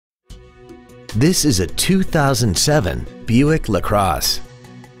This is a 2007 Buick LaCrosse.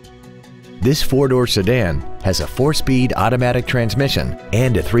 This four-door sedan has a 4-speed automatic transmission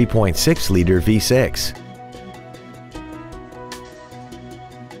and a 3.6-liter V6.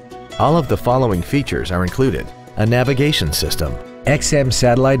 All of the following features are included: a navigation system, XM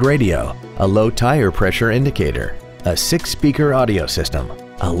satellite radio, a low tire pressure indicator, a 6-speaker audio system,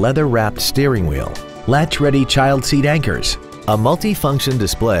 a leather-wrapped steering wheel, latch-ready child seat anchors, a multi-function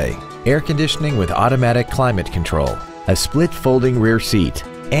display, air conditioning with automatic climate control, a split folding rear seat,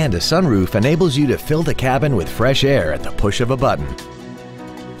 and a sunroof enables you to fill the cabin with fresh air at the push of a button.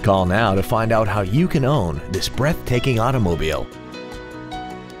 Call now to find out how you can own this breathtaking automobile.